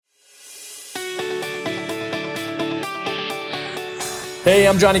Hey,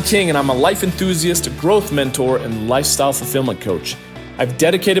 I'm Johnny King, and I'm a life enthusiast, growth mentor, and lifestyle fulfillment coach. I've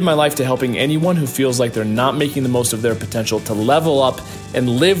dedicated my life to helping anyone who feels like they're not making the most of their potential to level up and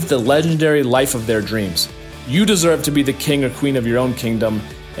live the legendary life of their dreams. You deserve to be the king or queen of your own kingdom,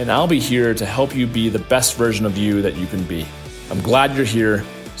 and I'll be here to help you be the best version of you that you can be. I'm glad you're here,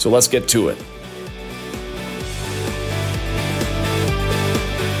 so let's get to it.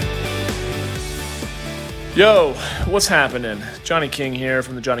 Yo, what's happening? Johnny King here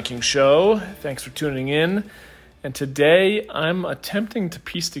from The Johnny King Show. Thanks for tuning in. And today I'm attempting to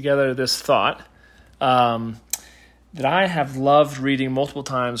piece together this thought that I have loved reading multiple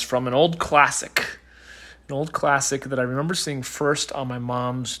times from an old classic. An old classic that I remember seeing first on my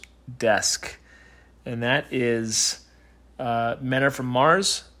mom's desk. And that is Men Are From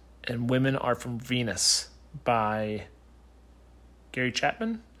Mars and Women Are From Venus by Gary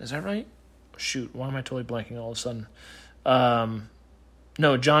Chapman. Is that right? Shoot, why am I totally blanking all of a sudden?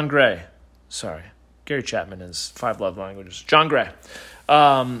 No, John Gray. Sorry. Gary Chapman is 5 Love Languages. John Gray.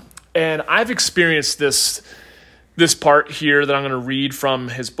 And I've experienced this part here that I'm going to read from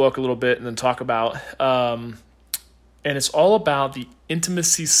his book a little bit and then talk about. And it's all about the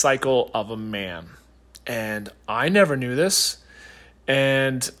intimacy cycle of a man. And I never knew this.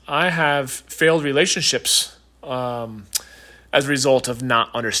 And I have failed relationships as a result of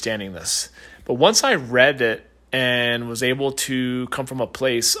not understanding this. But once I read it and was able to come from a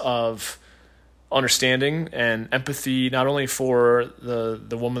place of understanding and empathy, not only for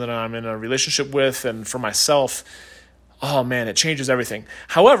the woman that I'm in a relationship with and for myself, oh man, it changes everything.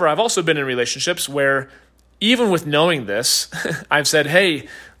 However, I've also been in relationships where even with knowing this, I've said, hey,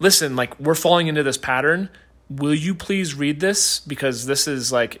 listen, like we're falling into this pattern. Will you please read this? Because this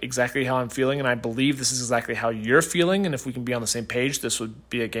is like exactly how I'm feeling, and I believe this is exactly how you're feeling. And if we can be on the same page, this would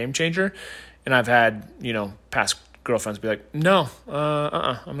be a game changer. And I've had, past girlfriends be like, no,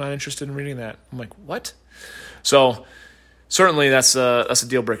 I'm not interested in reading that. I'm like, what? So certainly that's a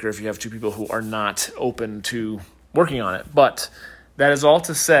deal breaker if you have two people who are not open to working on it. But that is all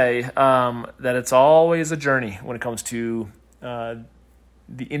to say that it's always a journey when it comes to the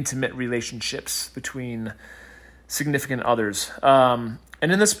intimate relationships between significant others. And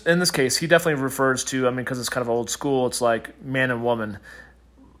in this case, he definitely refers to, because it's kind of old school, it's like man and woman.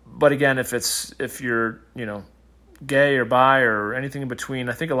 But again, if you're, gay or bi or anything in between,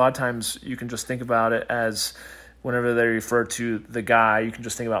 I think a lot of times you can just think about it as whenever they refer to the guy, you can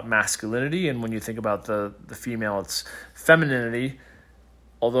just think about masculinity. And when you think about the female, it's femininity.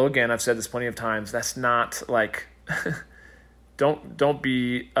 Although, again, I've said this plenty of times, that's not like, don't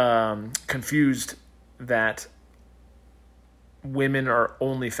be confused that women are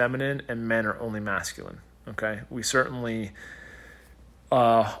only feminine and men are only masculine, okay? We certainly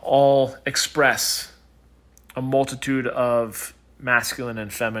all express a multitude of masculine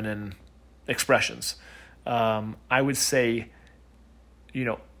and feminine expressions. I would say,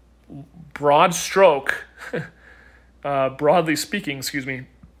 broadly speaking,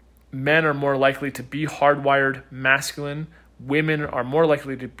 men are more likely to be hardwired masculine. Women are more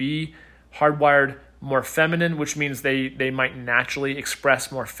likely to be hardwired more feminine, which means they might naturally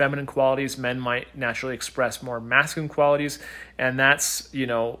express more feminine qualities. Men might naturally express more masculine qualities, and that's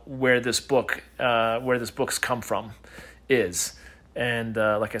where this book's come from is. And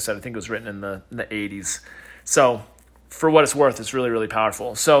like I said, I think it was written in the 80s. So for what it's worth, it's really, really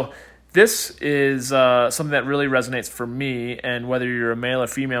powerful. So this is something that really resonates for me, and whether you're a male or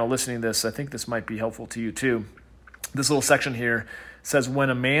female listening to this, I think this might be helpful to you too. This little section here says, when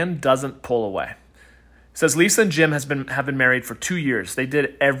a man doesn't pull away. It says, Lisa and Jim have been married for 2 years. They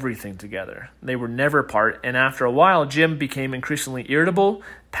did everything together. They were never apart, and after a while, Jim became increasingly irritable,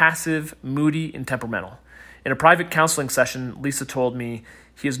 passive, moody, and temperamental. In a private counseling session, Lisa told me,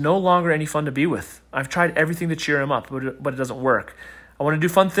 he is no longer any fun to be with. I've tried everything to cheer him up, but it doesn't work. I want to do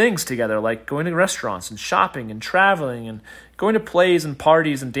fun things together, like going to restaurants and shopping and traveling and going to plays and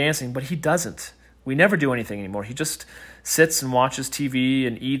parties and dancing, but he doesn't. We never do anything anymore. He just sits and watches TV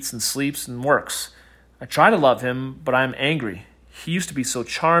and eats and sleeps and works. I try to love him, but I'm angry. He used to be so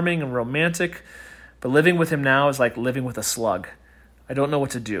charming and romantic, but living with him now is like living with a slug. I don't know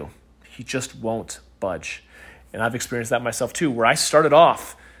what to do. He just won't budge. And I've experienced that myself too, where I started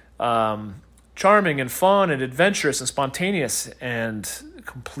off charming and fun and adventurous and spontaneous and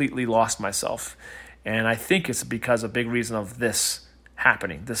completely lost myself. And I think it's because a big reason of this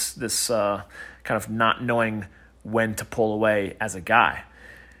happening, this kind of not knowing when to pull away as a guy.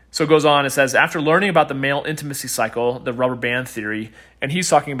 So it goes on, it says, after learning about the male intimacy cycle, the rubber band theory, and he's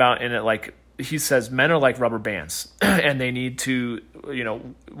talking about in it like he says men are like rubber bands and they need to,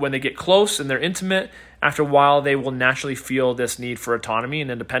 when they get close and they're intimate, after a while they will naturally feel this need for autonomy and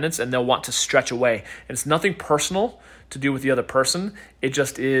independence, and they'll want to stretch away. And it's nothing personal to do with the other person. It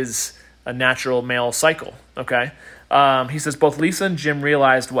just is a natural male cycle, okay? He says both Lisa and Jim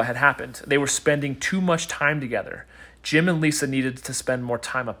realized what had happened. They were spending too much time together. Jim and Lisa needed to spend more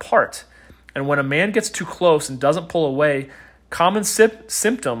time apart. And when a man gets too close and doesn't pull away, common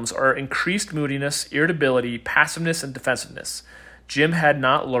symptoms are increased moodiness, irritability, passiveness, and defensiveness. Jim had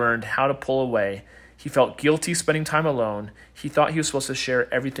not learned how to pull away. He felt guilty spending time alone. He thought he was supposed to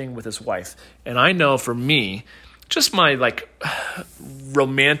share everything with his wife. And I know for me, just my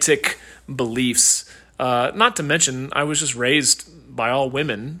romantic beliefs, not to mention I was just raised by all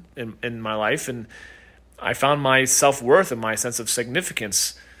women in my life, and I found my self-worth and my sense of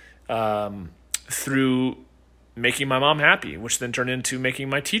significance through making my mom happy, which then turned into making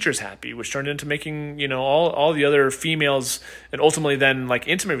my teachers happy, which turned into making, all the other females, and ultimately then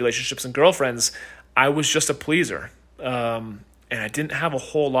intimate relationships and girlfriends. I was just a pleaser. And I didn't have a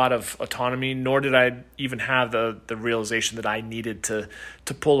whole lot of autonomy, nor did I even have the realization that I needed to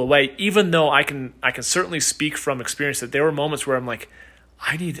pull away, even though I can certainly speak from experience that there were moments where I'm like,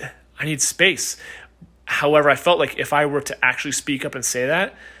 I need space. However, I felt like if I were to actually speak up and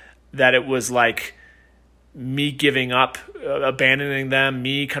say that it was like me giving up, abandoning them,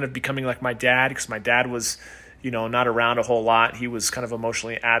 me kind of becoming like my dad, because my dad was, not around a whole lot. He was kind of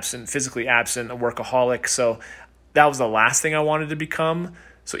emotionally absent, physically absent, a workaholic. So that was the last thing I wanted to become.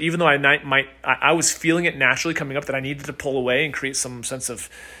 So even though I was feeling it naturally coming up that I needed to pull away and create some sense of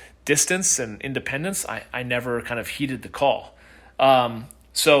distance and independence, I never kind of heeded the call.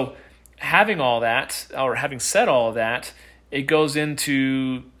 So having all that, or having said all of that, it goes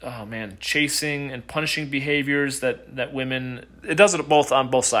into, chasing and punishing behaviors that women, it does it both on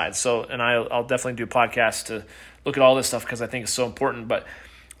both sides. So, and I'll definitely do a podcast to look at all this stuff because I think it's so important. But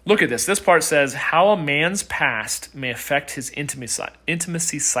look at this. This part says how a man's past may affect his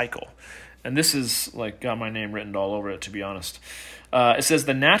intimacy cycle. And this is got my name written all over it, to be honest. It says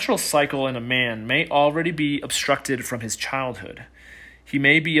the natural cycle in a man may already be obstructed from his childhood. He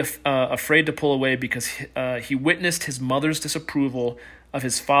may be afraid to pull away because he witnessed his mother's disapproval of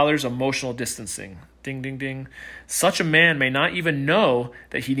his father's emotional distancing. Ding, ding, ding. Such a man may not even know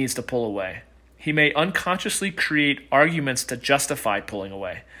that he needs to pull away. He may unconsciously create arguments to justify pulling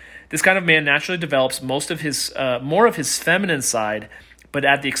away. This kind of man naturally develops more of his feminine side, but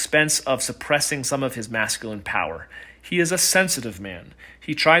at the expense of suppressing some of his masculine power. He is a sensitive man.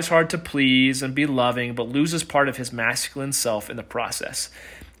 He tries hard to please and be loving, but loses part of his masculine self in the process.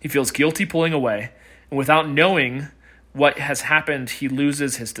 He feels guilty pulling away, and without knowing what has happened, he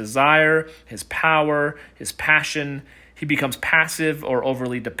loses his desire, his power, his passion. He becomes passive or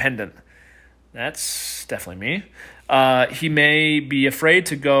overly dependent. That's definitely me. He may be afraid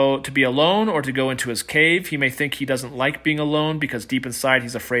to be alone or to go into his cave. He may think he doesn't like being alone because deep inside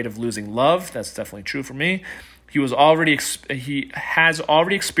he's afraid of losing love. That's definitely true for me. He has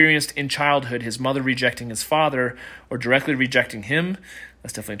already experienced in childhood his mother rejecting his father or directly rejecting him.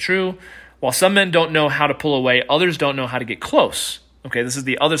 That's definitely true. While some men don't know how to pull away, others don't know how to get close. Okay, this is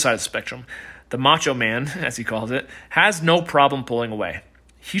the other side of the spectrum. The macho man, as he calls it, has no problem pulling away.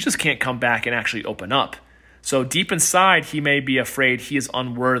 He just can't come back and actually open up. So deep inside, he may be afraid he is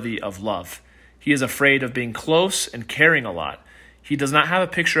unworthy of love. He is afraid of being close and caring a lot. He does not have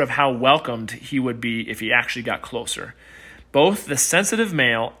a picture of how welcomed he would be if he actually got closer. Both the sensitive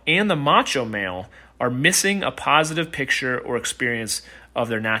male and the macho male are missing a positive picture or experience of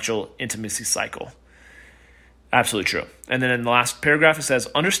their natural intimacy cycle. Absolutely true. And then in the last paragraph, it says,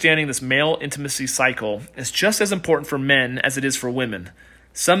 understanding this male intimacy cycle is just as important for men as it is for women.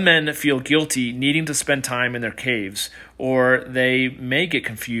 Some men feel guilty needing to spend time in their caves, or they may get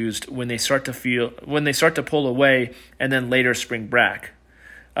confused when they start to pull away and then later spring back.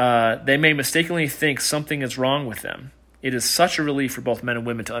 They may mistakenly think something is wrong with them. It is such a relief for both men and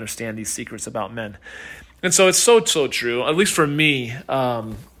women to understand these secrets about men. And so it's so true, at least for me.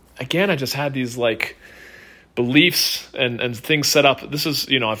 Again, I just had these beliefs and things set up. This is,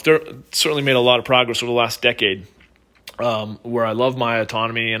 I've certainly made a lot of progress over the last decade. Where I love my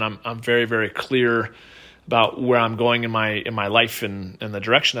autonomy and I'm very, very clear about where I'm going in my life and the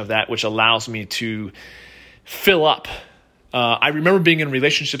direction of that, which allows me to fill up. I remember being in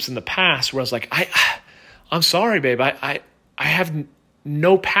relationships in the past where I was like, I'm sorry, babe. I have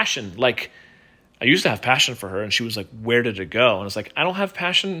no passion. I used to have passion for her and she was like, where did it go? And it's like, I don't have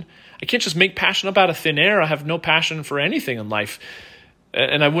passion. I can't just make passion up out of thin air. I have no passion for anything in life.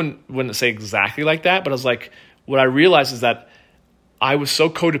 And I wouldn't say exactly like that, but I was like, what I realized is that I was so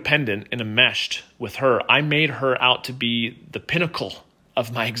codependent and enmeshed with her. I made her out to be the pinnacle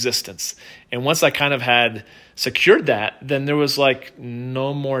of my existence. And once I kind of had secured that, then there was like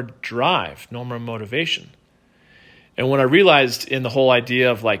no more drive, no more motivation. And when I realized in the whole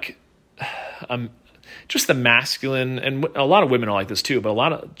idea of like just the masculine, and a lot of women are like this too, but a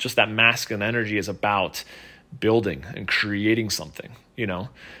lot of just that masculine energy is about building and creating something,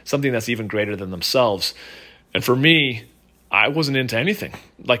 something that's even greater than themselves. And for me, I wasn't into anything.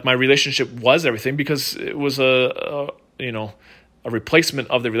 Like my relationship was everything because it was a replacement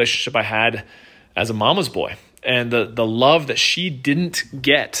of the relationship I had as a mama's boy. And the love that she didn't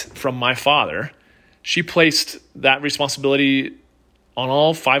get from my father, she placed that responsibility on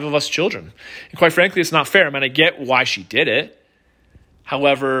all 5 of us children. And quite frankly, it's not fair. I mean, I get why she did it.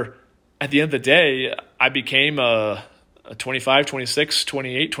 However, at the end of the day, I became a 25, 26,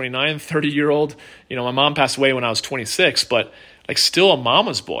 28, 29, 30-year-old. My mom passed away when I was 26, but like still a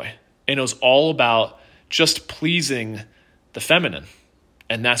mama's boy. And it was all about just pleasing the feminine.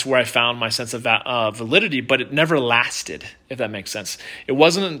 And that's where I found my sense of validity, but it never lasted, if that makes sense. It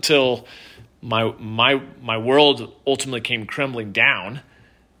wasn't until my world ultimately came crumbling down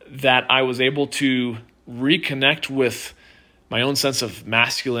that I was able to reconnect with my own sense of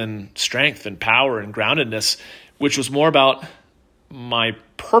masculine strength and power and groundedness, which was more about my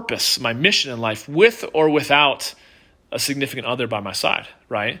purpose, my mission in life, with or without a significant other by my side,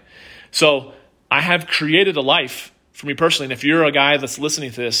 right? So I have created a life for me personally, and if you're a guy that's listening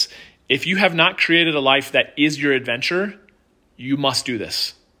to this, if you have not created a life that is your adventure, you must do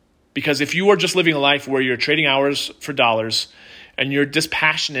this. Because if you are just living a life where you're trading hours for dollars and you're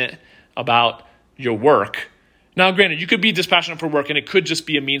dispassionate about your work, now granted, you could be dispassionate for work and it could just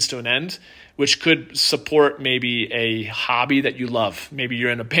be a means to an end, which could support maybe a hobby that you love. Maybe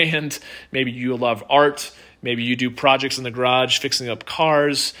you're in a band, maybe you love art, maybe you do projects in the garage, fixing up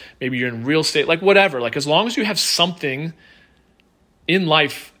cars, maybe you're in real estate, like whatever. Like as long as you have something in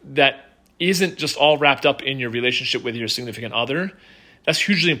life that isn't just all wrapped up in your relationship with your significant other, that's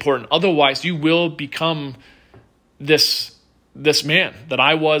hugely important. Otherwise, you will become this man that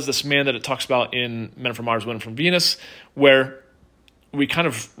I was, this man that it talks about in Men from Mars, Women from Venus, where we kind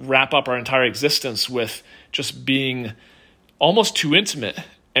of wrap up our entire existence with just being almost too intimate,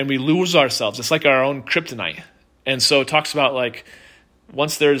 and we lose ourselves. It's like our own kryptonite. And so it talks about like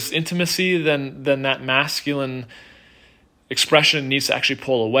once there's intimacy, then that masculine expression needs to actually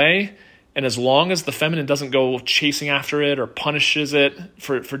pull away. And as long as the feminine doesn't go chasing after it or punishes it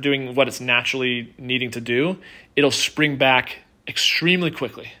for doing what it's naturally needing to do, it'll spring back extremely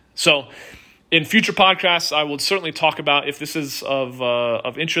quickly. So in future podcasts, I will certainly talk about, if this is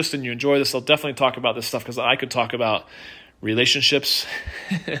of interest and you enjoy this, I'll definitely talk about this stuff because I could talk about relationships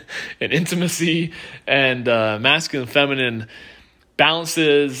and intimacy and masculine, feminine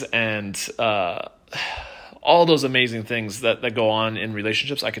balances and all those amazing things that go on in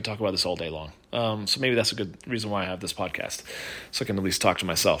relationships. I could talk about this all day long. So maybe that's a good reason why I have this podcast, so I can at least talk to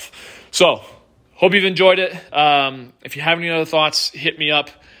myself. So hope you've enjoyed it. If you have any other thoughts, hit me up.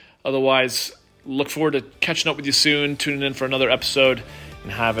 Otherwise, look forward to catching up with you soon, tuning in for another episode,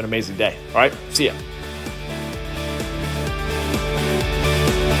 and have an amazing day. All right, see ya.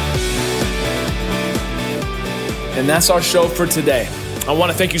 And that's our show for today. I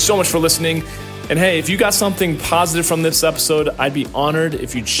want to thank you so much for listening. And hey, if you got something positive from this episode, I'd be honored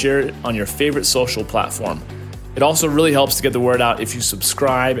if you'd share it on your favorite social platform. It also really helps to get the word out if you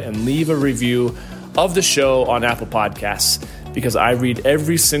subscribe and leave a review of the show on Apple Podcasts, because I read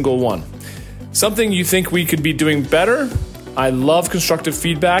every single one. Something you think we could be doing better? I love constructive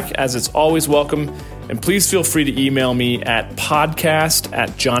feedback, as it's always welcome. And please feel free to email me at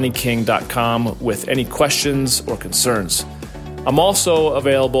podcast@johnnyking.com with any questions or concerns. I'm also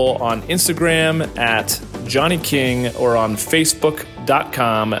available on Instagram at Johnny King or on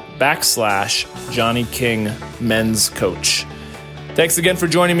Facebook.com/Johnny King Men's Coach. Thanks again for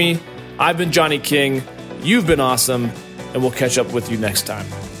joining me. I've been Johnny King. You've been awesome. And we'll catch up with you next time.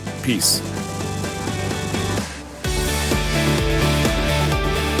 Peace.